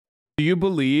Do you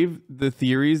believe the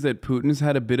theories that Putin's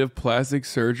had a bit of plastic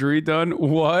surgery done?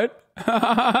 What?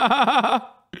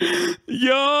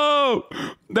 Yo,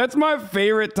 that's my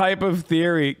favorite type of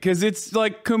theory because it's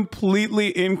like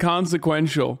completely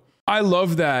inconsequential. I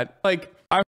love that. Like,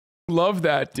 I love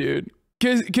that, dude.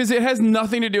 Because it has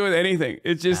nothing to do with anything.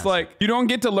 It's just like, you don't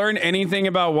get to learn anything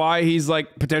about why he's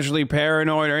like potentially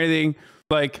paranoid or anything.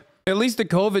 Like, at least the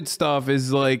COVID stuff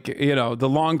is like, you know, the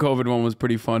long COVID one was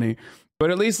pretty funny. But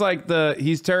at least like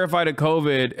he's terrified of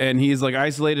COVID and he's like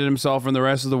isolated himself from the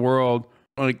rest of the world.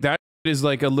 Like that is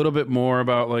like a little bit more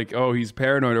about like, oh, he's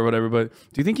paranoid or whatever. But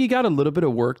do you think he got a little bit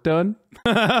of work done?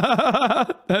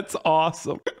 That's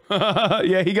awesome.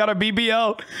 Yeah, he got a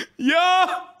BBL.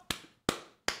 Yeah.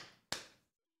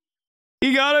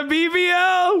 He got a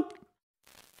BBL.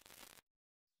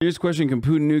 Here's a question. Can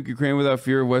Putin nuke Ukraine without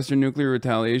fear of Western nuclear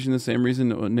retaliation? The same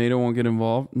reason NATO won't get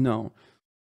involved? No.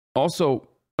 Also,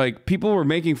 like, people were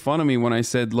making fun of me when I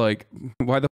said, like,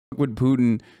 why the fuck would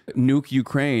Putin nuke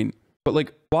Ukraine? But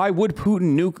like, why would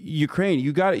Putin nuke Ukraine?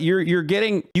 You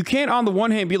can't on the one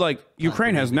hand be like,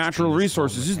 Ukraine has natural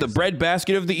resources. This is the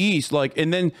breadbasket of the East. Like,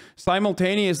 and then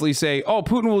simultaneously say, oh,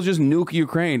 Putin will just nuke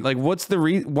Ukraine. Like, what's the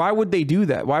reason? Why would they do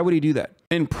that? Why would he do that?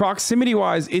 And proximity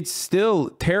wise, it's still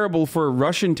terrible for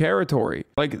Russian territory.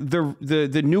 Like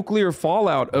the nuclear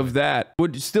fallout of that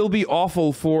would still be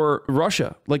awful for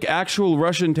Russia, like actual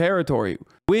Russian territory.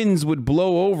 Winds would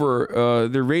blow over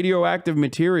the radioactive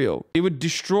material. It would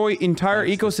destroy entire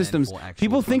ecosystems.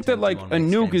 People think that like a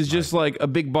nuke is just like a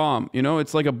big bomb. You know,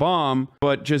 it's like a bomb,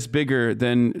 but just bigger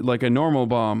than like a normal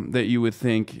bomb that you would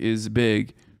think is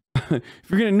big. If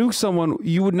you're gonna nuke someone,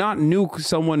 you would not nuke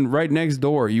someone right next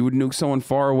door. You would nuke someone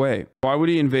far away. Why would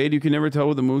he invade? You can never tell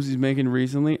what the moves he's making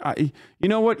recently. You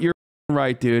know what? You're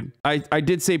right, dude. I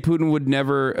did say Putin would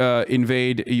never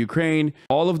invade Ukraine.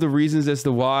 All of the reasons as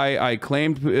to why I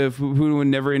claimed Putin would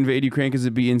never invade Ukraine because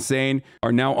it'd be insane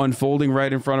are now unfolding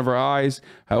right in front of our eyes.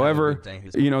 However,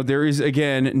 you know, there is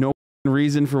again no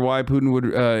reason for why Putin would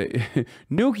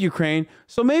nuke Ukraine.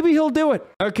 So maybe he'll do it.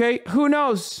 Okay, who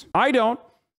knows? I don't.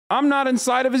 I'm not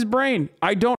inside of his brain.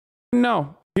 I don't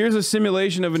know. Here's a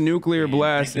simulation of a nuclear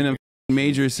blast in a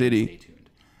major city. Stay tuned.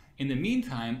 In the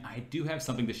meantime, I do have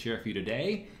something to share for you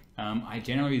today. I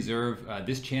generally reserve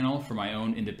this channel for my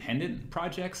own independent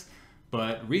projects,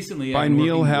 but recently by I've been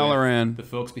Neil working Halloran, with the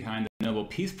folks behind the Nobel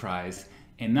Peace Prize,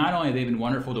 and not only have they been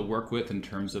wonderful to work with in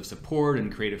terms of support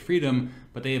and creative freedom,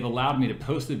 but they have allowed me to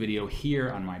post the video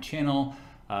here on my channel.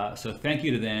 So thank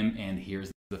you to them, and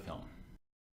here's the film.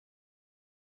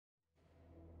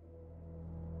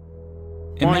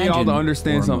 I want y'all Imagine to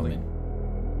understand for a something.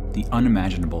 moment, the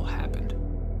unimaginable happened.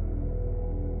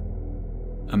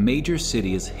 A major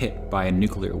city is hit by a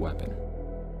nuclear weapon.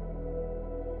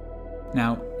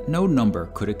 Now, no number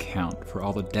could account for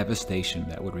all the devastation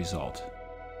that would result.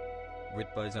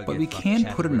 But we can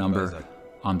put a number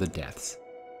on the deaths.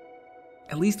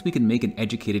 At least we can make an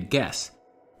educated guess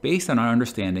based on our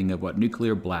understanding of what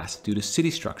nuclear blasts do to city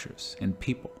structures and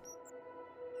people.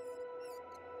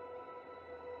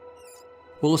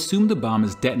 We'll assume the bomb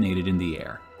is detonated in the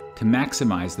air to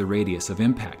maximize the radius of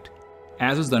impact,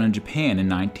 as was done in Japan in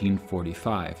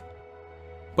 1945.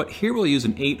 But here we'll use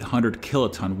an 800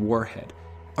 kiloton warhead,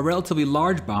 a relatively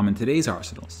large bomb in today's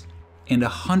arsenals, and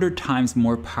 100 times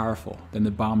more powerful than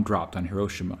the bomb dropped on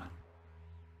Hiroshima.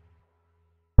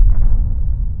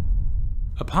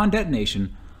 Upon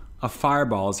detonation, a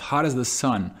fireball as hot as the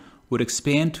sun would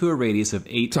expand to a radius of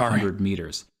 800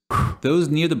 meters. Those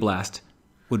near the blast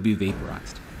would be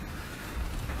vaporized.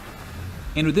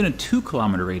 And within a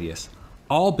 2-kilometer radius,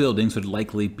 all buildings would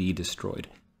likely be destroyed.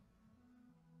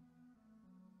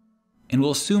 And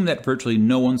we'll assume that virtually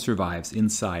no one survives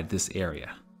inside this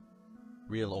area.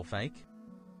 Real or fake?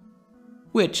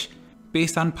 Which,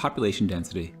 based on population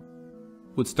density,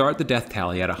 would start the death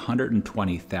tally at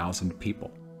 120,000 people.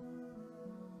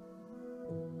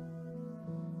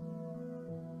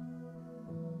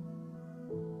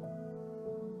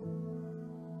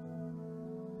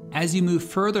 As you move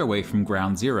further away from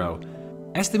ground zero,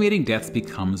 estimating deaths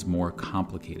becomes more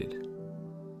complicated.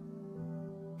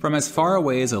 From as far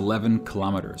away as 11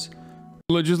 kilometers.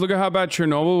 Just look at how bad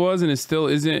Chernobyl was, and it still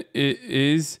isn't.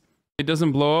 It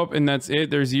doesn't blow up, and that's it.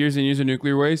 There's years and years of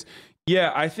nuclear waste.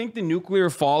 Yeah, I think the nuclear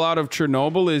fallout of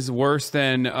Chernobyl is worse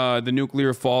than the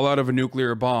nuclear fallout of a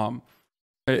nuclear bomb,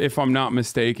 if I'm not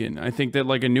mistaken. I think that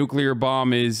like a nuclear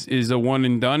bomb is a one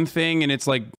and done thing, and it's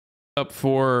like up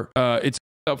for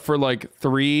like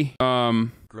 3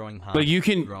 like you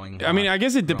can I mean, I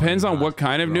guess it depends on what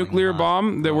kind of nuclear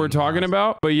bomb that we're talking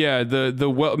about, but yeah, the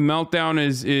meltdown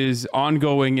is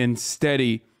ongoing and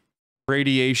steady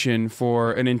radiation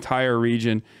for an entire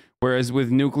region. Whereas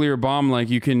with nuclear bomb, like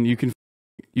you can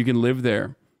live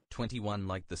there. 21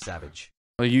 like the savage.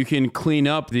 Like you can clean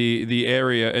up the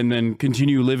area and then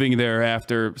continue living there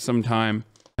after some time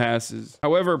passes.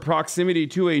 However, proximity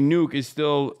to a nuke is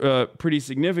still pretty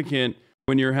significant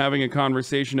when you're having a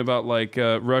conversation about like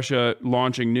Russia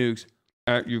launching nukes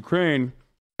at Ukraine,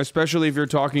 especially if you're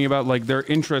talking about like their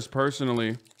interest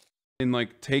personally in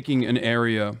like taking an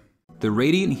area. The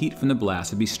radiant heat from the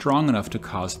blast would be strong enough to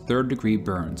cause third-degree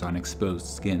burns on exposed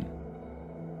skin.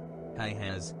 Hey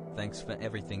Haz, thanks for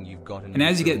everything you've gotten. And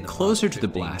as you get closer to the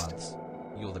blast,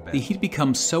 you're the best. the heat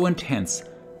becomes so intense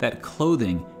that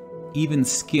clothing, even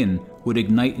skin, would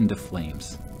ignite into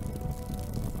flames.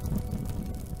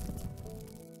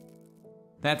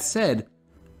 That said,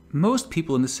 most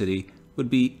people in the city would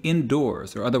be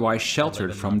indoors or otherwise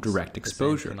sheltered from direct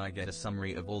exposure. Can I get a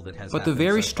summary of all that has But the happened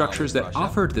very so far structures with that Russia?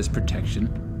 offered this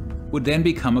protection would then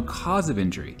become a cause of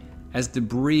injury, as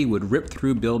debris would rip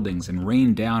through buildings and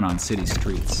rain down on city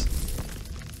streets.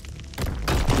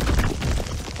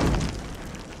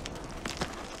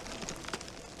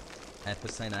 At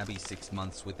HasanAbi 6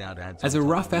 months without ads. As on a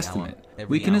top rough of the hour, estimate,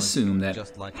 every we can hour, assume that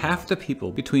just like half the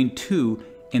people between 2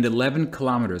 and 11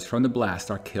 kilometers from the blast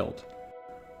are killed,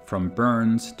 from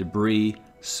burns, debris,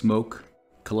 smoke,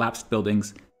 collapsed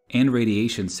buildings, and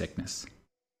radiation sickness,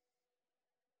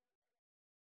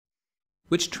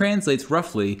 which translates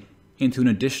roughly into an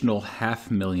additional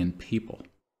 500,000 people.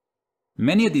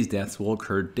 Many of these deaths will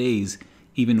occur days,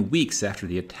 even weeks after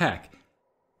the attack.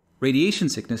 Radiation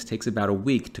sickness takes about a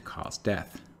week to cause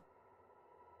death.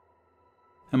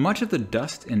 And much of the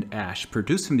dust and ash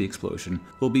produced from the explosion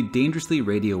will be dangerously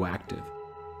radioactive,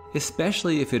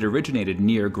 especially if it originated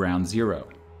near ground zero.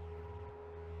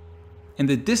 And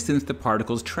the distance the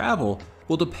particles travel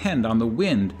will depend on the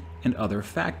wind and other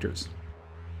factors.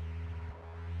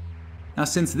 Now,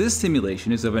 since this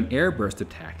simulation is of an airburst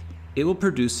attack, it will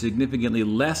produce significantly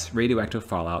less radioactive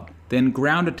fallout than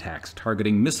ground attacks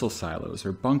targeting missile silos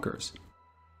or bunkers.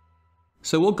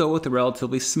 So we'll go with a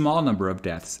relatively small number of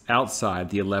deaths outside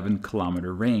the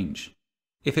 11-kilometer range.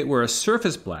 If it were a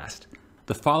surface blast,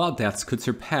 the fallout deaths could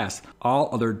surpass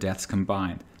all other deaths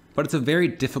combined, but it's a very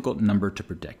difficult number to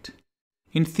predict.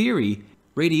 In theory,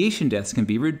 radiation deaths can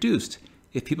be reduced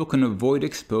if people can avoid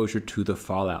exposure to the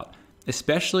fallout,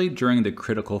 especially during the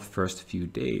critical first few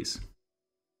days.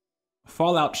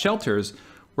 Fallout shelters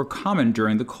were common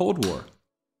during the Cold War,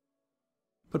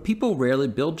 but people rarely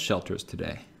build shelters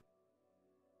today.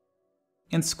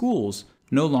 And schools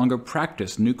no longer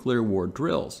practice nuclear war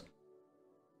drills.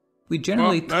 We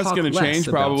generally talk less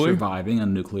about surviving a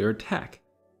nuclear attack.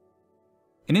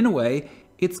 And in a way,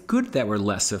 it's good that we're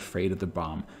less afraid of the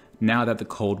bomb now that the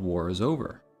Cold War is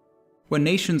over. When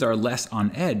nations are less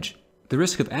on edge, the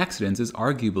risk of accidents is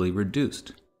arguably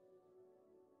reduced.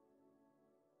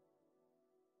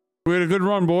 We had a good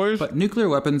run, boys. But nuclear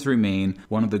weapons remain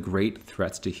one of the great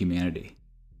threats to humanity.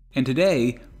 And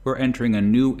today, we're entering a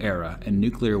new era in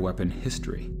nuclear weapon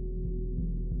history.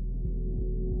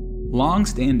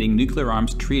 Long-standing nuclear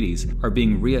arms treaties are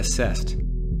being reassessed,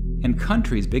 and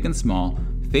countries big and small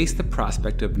face the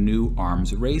prospect of new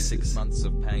arms races. 6 months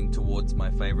of paying towards my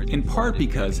favorite. In part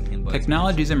because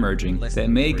technology is emerging that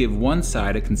may give one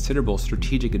side a considerable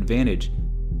strategic advantage,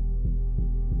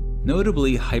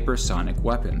 notably hypersonic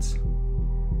weapons.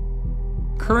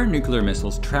 Current nuclear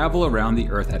missiles travel around the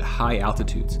Earth at high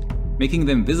altitudes, making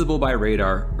them visible by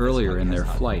radar earlier in their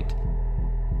flight.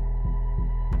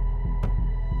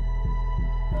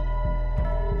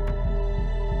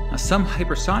 Now, some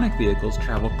hypersonic vehicles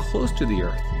travel close to the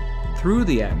Earth, through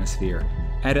the atmosphere,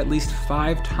 at least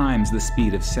 5 times the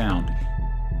speed of sound,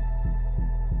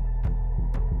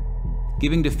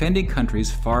 giving defending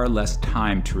countries far less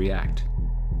time to react.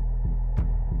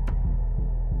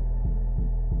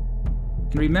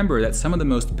 And remember that some of the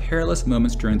most perilous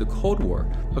moments during the Cold War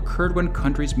occurred when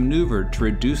countries maneuvered to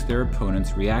reduce their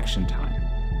opponent's reaction time.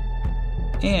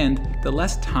 And the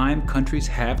less time countries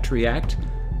have to react,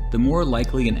 the more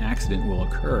likely an accident will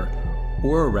occur,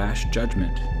 or a rash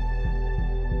judgment.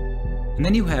 And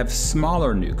then you have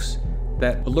smaller nukes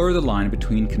that blur the line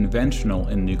between conventional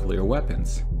and nuclear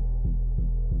weapons,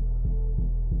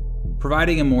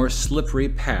 providing a more slippery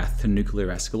path to nuclear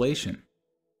escalation.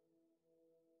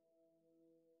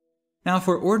 Now,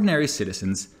 for ordinary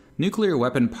citizens, nuclear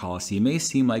weapon policy may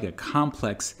seem like a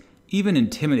complex, even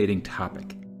intimidating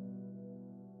topic.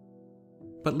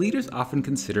 But leaders often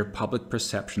consider public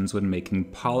perceptions when making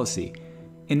policy.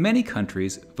 In many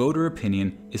countries, voter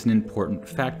opinion is an important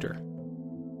factor.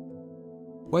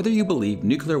 Whether you believe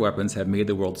nuclear weapons have made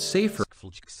the world safer,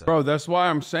 Bro, that's why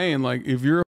I'm saying, like, if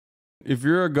you're If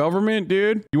you're a government,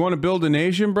 dude, you want to build a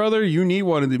nation, brother, you need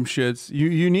one of them shits.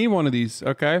 You need one of these,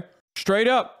 okay? Straight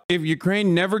up, if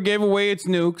Ukraine never gave away its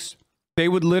nukes, they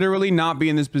would literally not be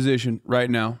in this position right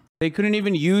now. They couldn't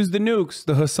even use the nukes.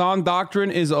 The Hasan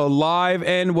doctrine is alive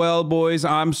and well, boys.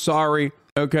 I'm sorry,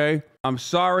 okay? I'm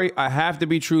sorry. I have to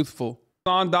be truthful.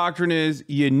 Hasan doctrine is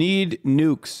you need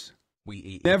nukes.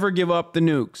 Never give up the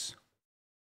nukes,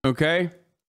 okay?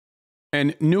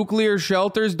 And nuclear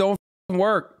shelters don't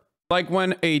work. Like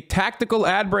when a tactical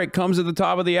ad break comes at the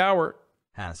top of the hour.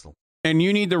 Hassle. And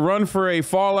you need to run for a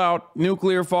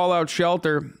nuclear fallout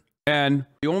shelter. And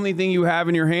the only thing you have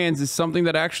in your hands is something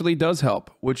that actually does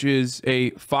help, which is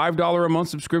a $5 a month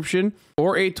subscription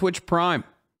or a Twitch Prime,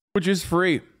 which is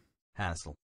free.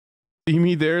 Hassle. See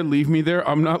me there, leave me there.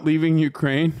 I'm not leaving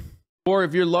Ukraine. Or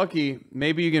if you're lucky,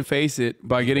 maybe you can face it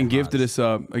by getting gifted a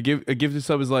sub. A gifted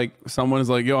sub is like someone is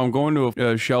like, yo, I'm going to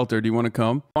a shelter. Do you want to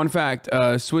come? Fun fact,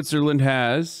 Switzerland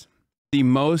has the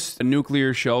most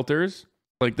nuclear shelters,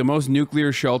 like the most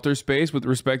nuclear shelter space with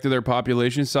respect to their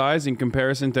population size in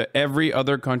comparison to every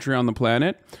other country on the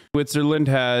planet. Switzerland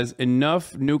has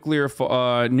enough nuclear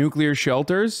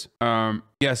shelters.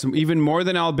 Yes, even more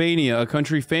than Albania, a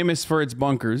country famous for its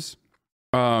bunkers.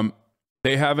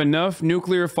 They have enough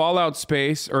nuclear fallout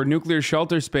space or nuclear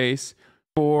shelter space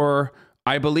for,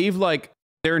 I believe, like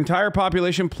their entire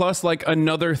population plus like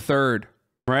another third,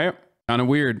 right? Kind of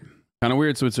weird,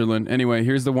 Switzerland. Anyway,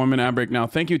 here's the 1 minute ad break now.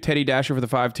 Thank you, Teddy Dasher, for the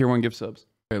 5 tier 1 gift subs.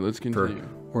 Okay, let's continue.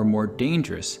 Or more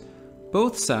dangerous,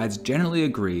 both sides generally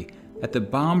agree that the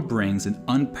bomb brings an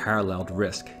unparalleled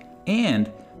risk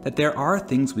and that there are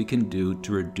things we can do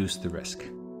to reduce the risk,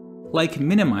 like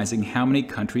minimizing how many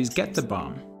countries get the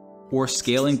bomb, or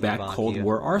scaling back Cold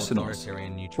War arsenals,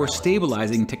 or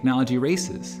stabilizing technology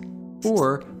races,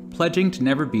 or pledging to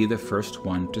never be the first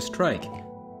one to strike.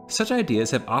 Such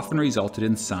ideas have often resulted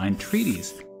in signed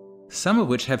treaties, some of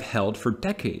which have held for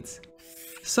decades.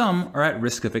 Some are at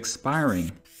risk of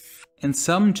expiring, and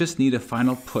some just need a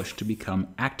final push to become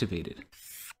activated.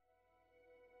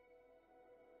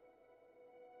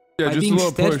 Yeah, by being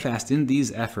steadfast in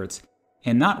these efforts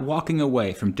and not walking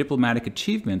away from diplomatic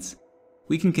achievements,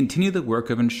 we can continue the work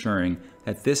of ensuring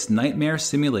that this nightmare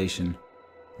simulation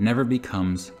never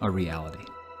becomes a reality.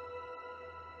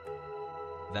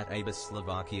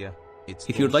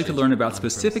 If you would like to learn about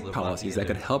specific policies that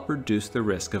could help reduce the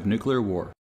risk of nuclear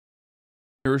war,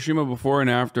 Hiroshima before and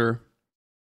after.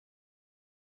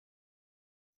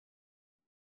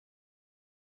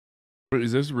 Wait,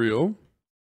 is this real?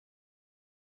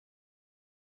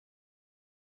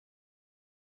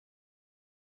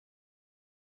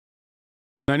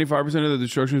 %95% of the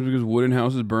destruction is because wooden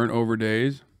houses burnt over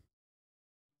days.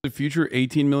 The future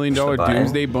 $18 million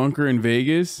doomsday bunker in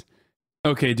Vegas.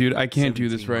 Okay, dude, I can't do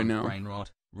this right now.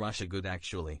 Russia good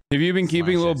actually. Have you been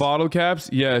keeping little bottle caps?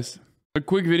 Yes. A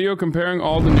quick video comparing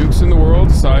all the nukes in the world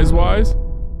size-wise.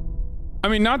 I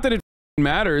mean, not that it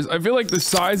matters. I feel like the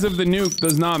size of the nuke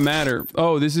does not matter.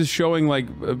 Oh, this is showing like,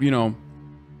 you know,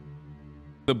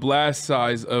 the blast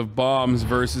size of bombs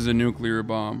versus a nuclear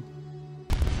bomb.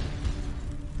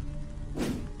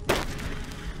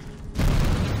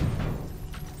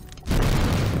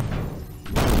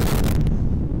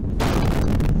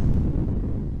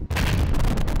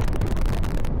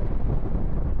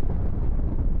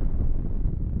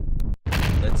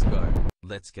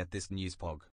 Let's get this news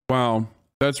pog. Wow,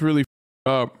 that's really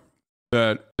up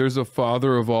that there's a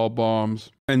father of all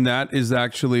bombs, and that is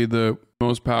actually the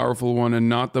most powerful one and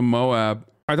not the Moab.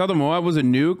 I thought the Moab was a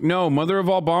nuke. No, mother of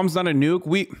all bombs, not a nuke.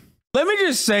 Let me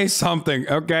just say something,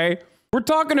 okay? We're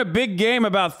talking a big game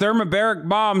about thermobaric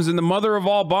bombs and the mother of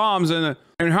all bombs and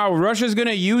how Russia's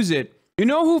gonna use it. You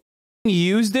know who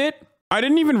used it? I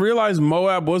didn't even realize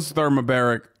Moab was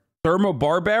thermobaric.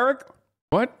 Thermobarbaric?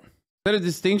 What? Is that a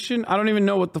distinction? I don't even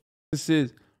know what the this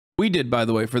is. We did, by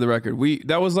the way, for the record.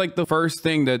 That was like the first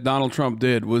thing that Donald Trump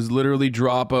did was literally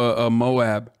drop a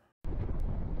Moab.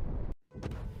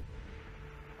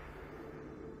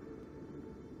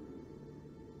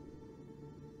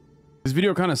 This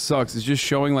video kind of sucks. It's just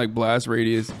showing like blast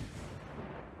radius.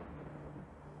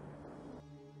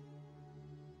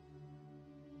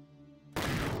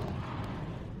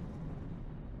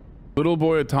 Little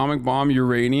boy atomic bomb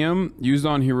uranium used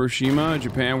on Hiroshima,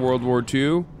 Japan, World War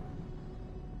II.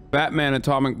 Batman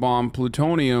atomic bomb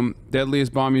plutonium,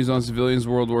 deadliest bomb used on civilians,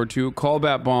 World War II.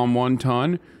 Callback bomb 1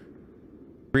 ton.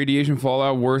 Radiation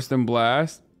fallout worse than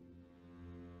blast.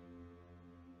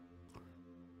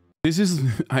 This is,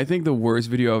 I think, the worst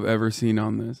video I've ever seen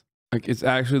on this. Like, it's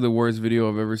actually the worst video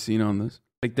I've ever seen on this.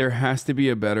 Like, there has to be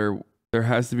a better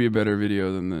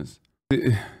video than this.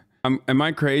 Am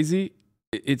I crazy?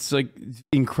 it's like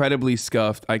incredibly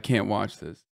scuffed. I can't watch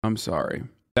this. I'm sorry.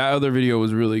 That other video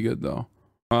was really good though.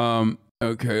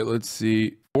 Okay, let's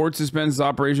see. Ford suspends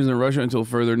operations in Russia until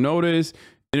further notice.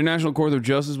 International Court of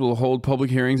Justice will hold public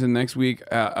hearings in next week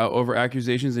over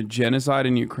accusations of genocide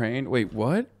in Ukraine. Wait,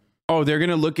 what? Oh, they're going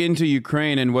to look into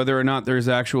Ukraine and whether or not there's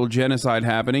actual genocide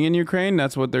happening in Ukraine.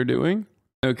 That's what they're doing.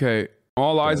 Okay.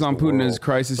 All eyes on Putin as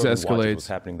crisis escalates. What's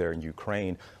happening there in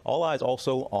Ukraine. All eyes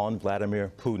also on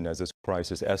Vladimir Putin as this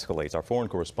crisis escalates. Our foreign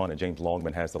correspondent James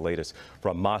Longman has the latest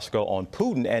from Moscow on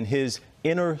Putin and his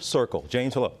inner circle.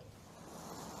 James, hello.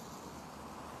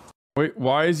 Wait,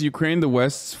 why is Ukraine the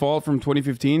West's fault from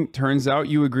 2015? Turns out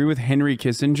you agree with Henry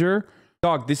Kissinger.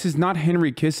 Dog, this is not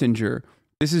Henry Kissinger.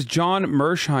 This is John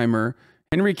Mersheimer.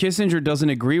 Henry Kissinger doesn't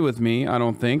agree with me, I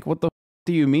don't think. What the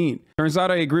do you mean? Turns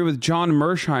out I agree with John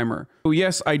Mersheimer. Oh,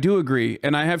 yes, I do agree.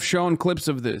 And I have shown clips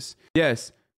of this.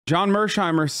 Yes, John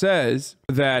Mersheimer says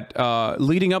that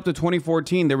leading up to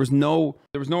 2014, there was no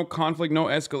conflict, no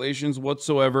escalations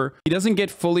whatsoever. He doesn't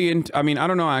get fully into, I mean, I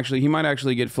don't know, actually. He might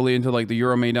actually get fully into like the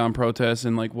Euromaidan protests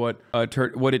and like what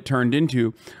it turned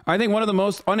into. I think one of the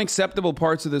most unacceptable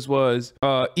parts of this was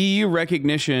EU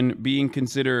recognition being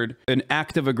considered an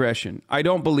act of aggression. I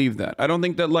don't believe that. I don't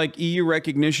think that like EU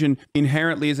recognition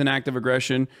inherently is an act of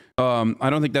aggression. I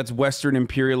don't think that's Western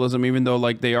imperialism, even though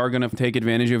like they are going to take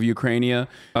advantage of Ukraine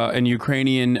and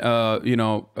Ukrainian,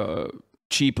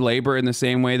 cheap labor in the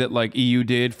same way that like EU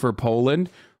did for Poland.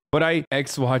 But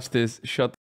watch this.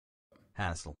 Shut the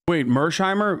Hassle. Wait,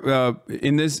 Mersheimer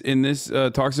in this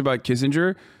talks about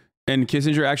Kissinger, and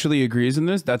Kissinger actually agrees in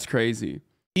this. That's crazy.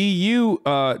 The EU,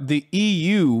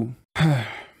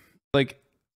 like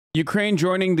Ukraine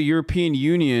joining the European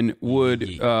Union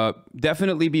would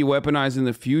definitely be weaponized in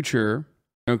the future.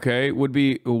 Okay, would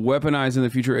be weaponized in the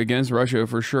future against Russia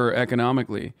for sure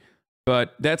economically.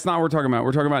 But that's not what we're talking about.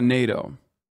 We're talking about NATO,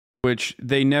 which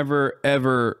they never,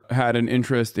 ever had an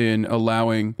interest in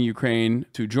allowing Ukraine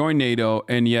to join NATO,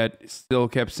 and yet still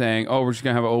kept saying, oh, we're just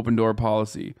going to have an open door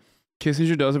policy.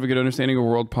 Kissinger does have a good understanding of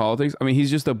world politics. I mean,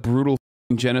 he's just a brutal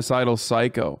genocidal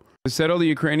psycho. To settle the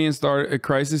Ukrainian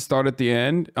crisis start at the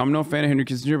end. I'm no fan of Henry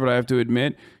Kissinger, but I have to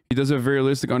admit, he does have a very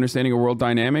realistic understanding of world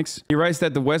dynamics. He writes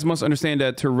that the West must understand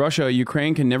that to Russia,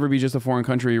 Ukraine can never be just a foreign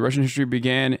country. Russian history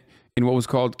began in what was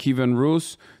called Kievan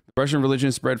Rus. The Russian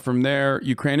religion spread from there.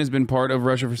 Ukraine has been part of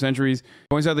Russia for centuries.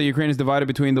 Points out that Ukraine is divided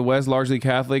between the West, largely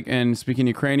Catholic and speaking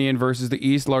Ukrainian, versus the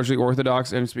East, largely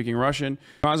Orthodox and speaking Russian.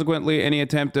 Consequently, any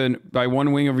attempt by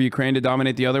one wing of Ukraine to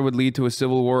dominate the other would lead to a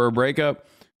civil war or breakup.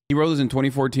 He wrote this in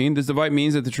 2014. This divide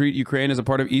means that to treat Ukraine as a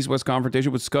part of East-West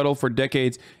confrontation would scuttle for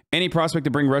decades any prospect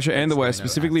to bring Russia and the West,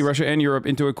 specifically Russia and Europe,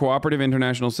 into a cooperative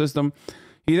international system.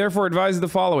 He therefore advises the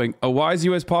following. A wise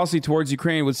U.S. policy towards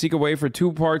Ukraine would seek a way for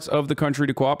two parts of the country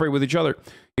to cooperate with each other.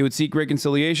 He would seek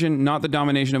reconciliation, not the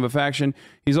domination of a faction.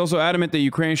 He's also adamant that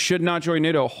Ukraine should not join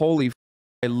NATO. Holy f***.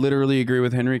 I literally agree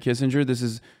with Henry Kissinger. This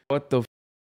is what the f***.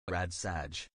 Brad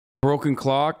Saj. Broken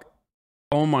clock.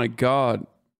 Oh my God.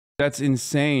 That's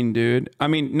insane, dude. I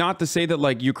mean, not to say that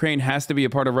like Ukraine has to be a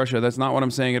part of Russia. That's not what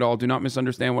I'm saying at all. Do not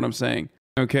misunderstand what I'm saying.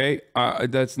 Okay?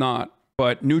 That's not.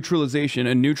 But neutralization,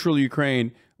 a neutral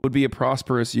Ukraine would be a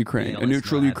prosperous Ukraine. A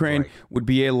neutral Ukraine would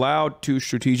be allowed to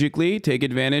strategically take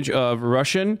advantage of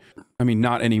Russian. I mean,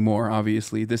 not anymore,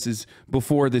 obviously. This is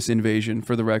before this invasion,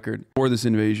 for the record, for this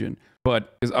invasion.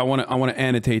 But I want to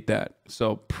annotate that.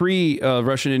 So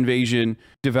pre-Russian invasion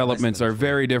developments are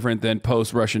very different than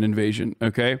post-Russian invasion.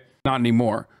 Okay, not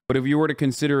anymore. But if you were to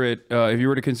consider it, if you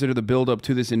were to consider the build-up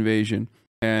to this invasion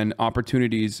and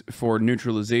opportunities for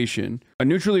neutralization, a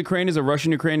neutral Ukraine is a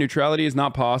Russian-Ukraine neutrality is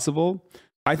not possible.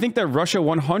 I think that Russia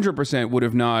 100% would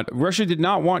have not. Russia did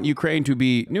not want Ukraine to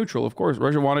be neutral. Of course,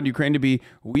 Russia wanted Ukraine to be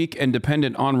weak and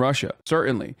dependent on Russia.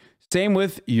 Certainly. Same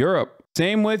with Europe.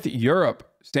 Same with Europe.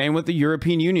 Same with the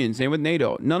European Union. Same with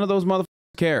NATO. None of those motherfuckers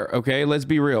care. Okay, let's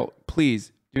be real.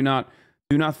 Please do not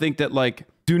think that like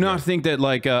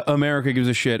America gives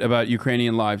a shit about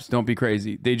Ukrainian lives. Don't be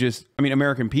crazy. They just, I mean,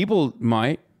 American people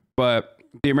might, but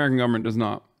the American government does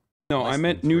not. No, I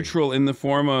meant neutral in the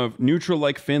form of neutral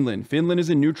like Finland. Finland is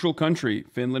a neutral country.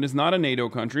 Finland is not a NATO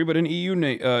country, but an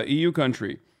EU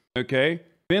country. Okay,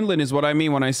 Finland is what I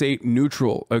mean when I say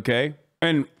neutral. Okay.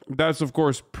 And that's, of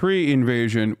course,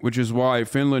 pre-invasion, which is why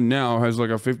Finland now has like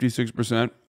a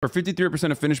 56% or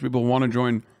 53% of Finnish people want to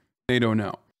join NATO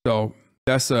now. So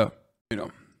that's so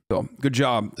good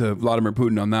job to Vladimir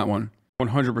Putin on that one.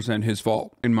 100% his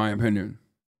fault, in my opinion.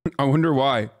 I wonder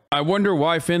why. I wonder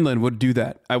why Finland would do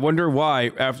that. I wonder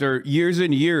why, after years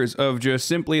and years of just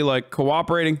simply like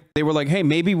cooperating, they were like, hey,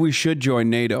 maybe we should join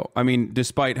NATO. I mean,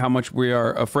 despite how much we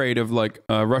are afraid of like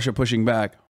Russia pushing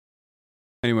back.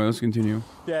 Anyway, let's continue.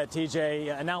 Yeah,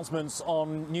 TJ, announcements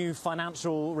on new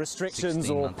financial restrictions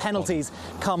or penalties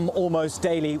come almost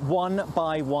daily. One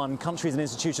by one, countries and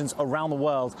institutions around the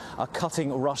world are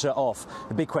cutting Russia off.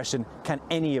 The big question, can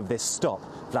any of this stop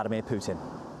Vladimir Putin?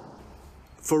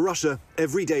 For Russia,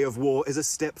 every day of war is a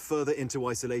step further into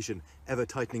isolation, ever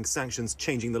tightening sanctions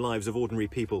changing the lives of ordinary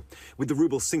people. With the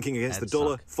ruble sinking against the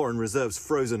dollar, foreign reserves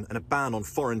frozen, and a ban on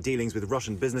foreign dealings with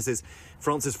Russian businesses,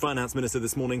 France's finance minister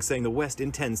this morning saying the West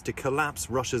intends to collapse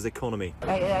Russia's economy.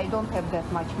 I don't have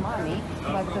that much money,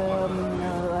 but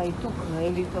I took a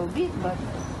little bit, but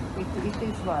it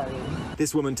is worrying.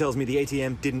 This woman tells me the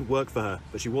ATM didn't work for her,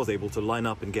 but she was able to line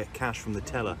up and get cash from the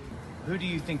teller. Who do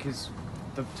you think is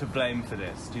to blame for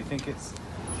this? Do you think it's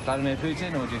Vladimir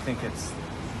Putin, or do you think it's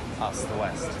us, the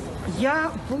West?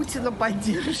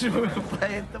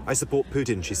 I support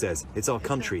Putin, she says. It's our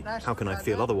country. How can I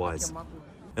feel otherwise?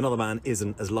 Another man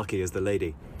isn't as lucky as the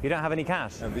lady. You don't have any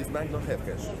cash? And this bank don't have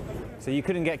cash. So you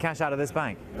couldn't get cash out of this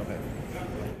bank? No have.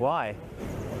 Why?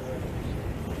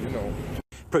 You know.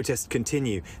 Protests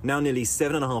continue. Now nearly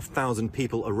 7,500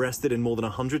 people arrested in more than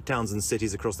 100 towns and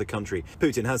cities across the country.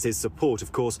 Putin has his support,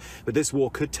 of course, but this war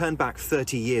could turn back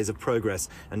 30 years of progress,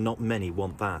 and not many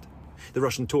want that. The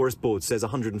Russian Tourist Board says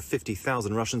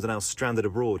 150,000 Russians are now stranded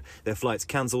abroad. Their flights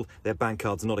cancelled, their bank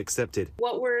cards not accepted.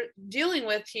 What we're dealing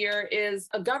with here is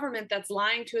a government that's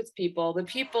lying to its people, the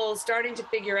people starting to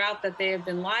figure out that they have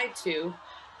been lied to,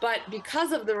 but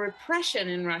because of the repression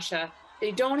in Russia,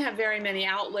 they don't have very many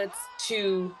outlets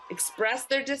to express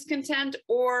their discontent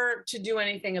or to do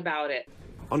anything about it.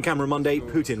 On camera Monday,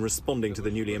 Putin responding to the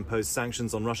newly imposed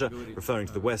sanctions on Russia, referring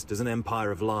to the West as an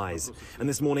empire of lies. And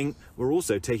this morning, we're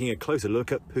also taking a closer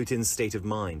look at Putin's state of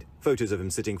mind. Photos of him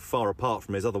sitting far apart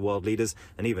from his other world leaders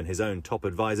and even his own top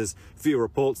advisors. Few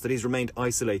reports that he's remained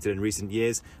isolated in recent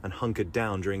years and hunkered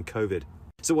down during COVID.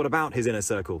 So what about his inner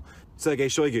circle? Sergei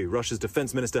Shoigu, Russia's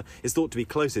defense minister, is thought to be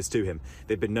closest to him.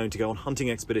 They've been known to go on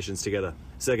hunting expeditions together.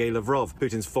 Sergei Lavrov,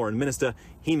 Putin's foreign minister,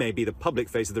 he may be the public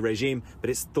face of the regime, but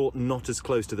it's thought not as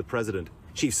close to the president.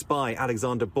 Chief spy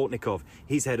Alexander Bortnikov,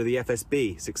 he's head of the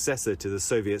FSB, successor to the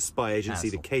Soviet spy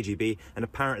agency, the KGB, and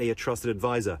apparently a trusted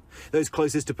advisor. Those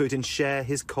closest to Putin share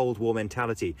his Cold War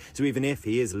mentality, so even if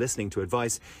he is listening to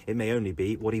advice, it may only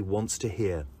be what he wants to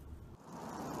hear.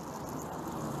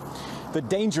 The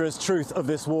dangerous truth of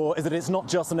this war is that it's not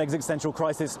just an existential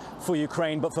crisis for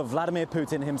Ukraine, but for Vladimir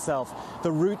Putin himself. The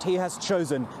route he has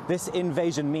chosen, this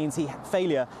invasion, means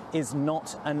failure is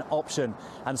not an option.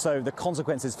 And so the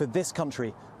consequences for this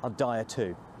country are dire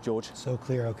too. George? So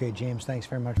clear. Okay, James, thanks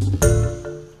very much.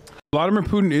 Vladimir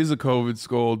Putin is a COVID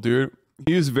skull, dude.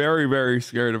 He is very, very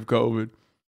scared of COVID.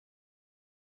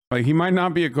 Like, he might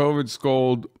not be a COVID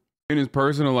skull in his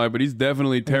personal life, but he's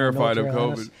definitely terrified of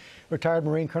COVID. Retired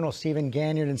Marine Colonel Stephen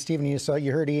Ganyard. And Stephen, you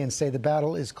heard Ian say the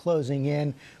battle is closing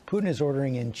in. Putin is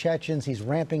ordering in Chechens. He's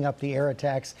ramping up the air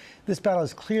attacks. This battle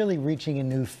is clearly reaching a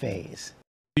new phase.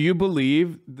 Do you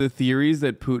believe the theories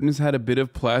that Putin's had a bit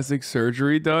of plastic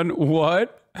surgery done?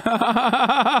 What?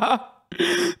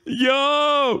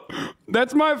 Yo,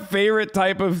 that's my favorite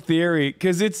type of theory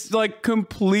because it's like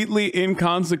completely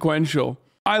inconsequential.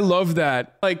 I love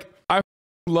that. Like, I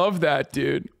love that,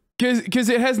 dude. Because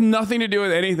it has nothing to do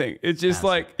with anything. It's just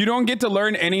like, you don't get to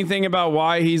learn anything about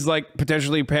why he's like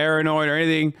potentially paranoid or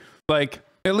anything. Like,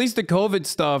 at least the COVID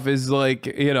stuff is like,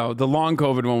 you know, the long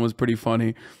COVID one was pretty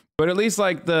funny. But at least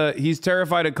like he's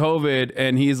terrified of COVID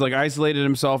and he's like isolated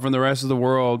himself from the rest of the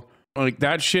world. Like,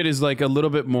 that shit is like a little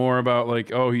bit more about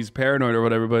like, oh, he's paranoid or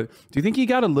whatever. But do you think he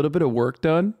got a little bit of work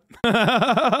done?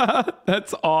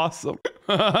 That's awesome.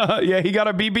 Yeah, he got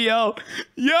a BBL.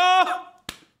 Yeah.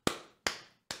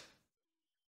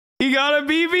 He got a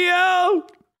BBL.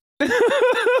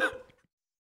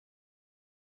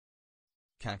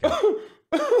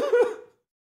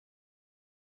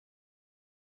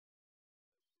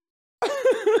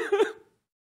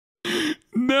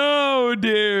 No,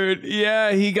 dude.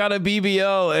 Yeah, he got a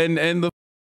BBL, and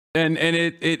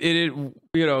it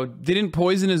you know, didn't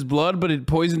poison his blood, but it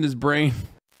poisoned his brain.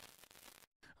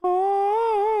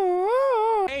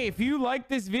 Hey, if you like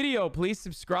this video, please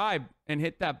subscribe and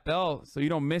hit that bell so you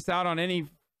don't miss out on any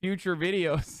future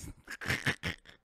videos.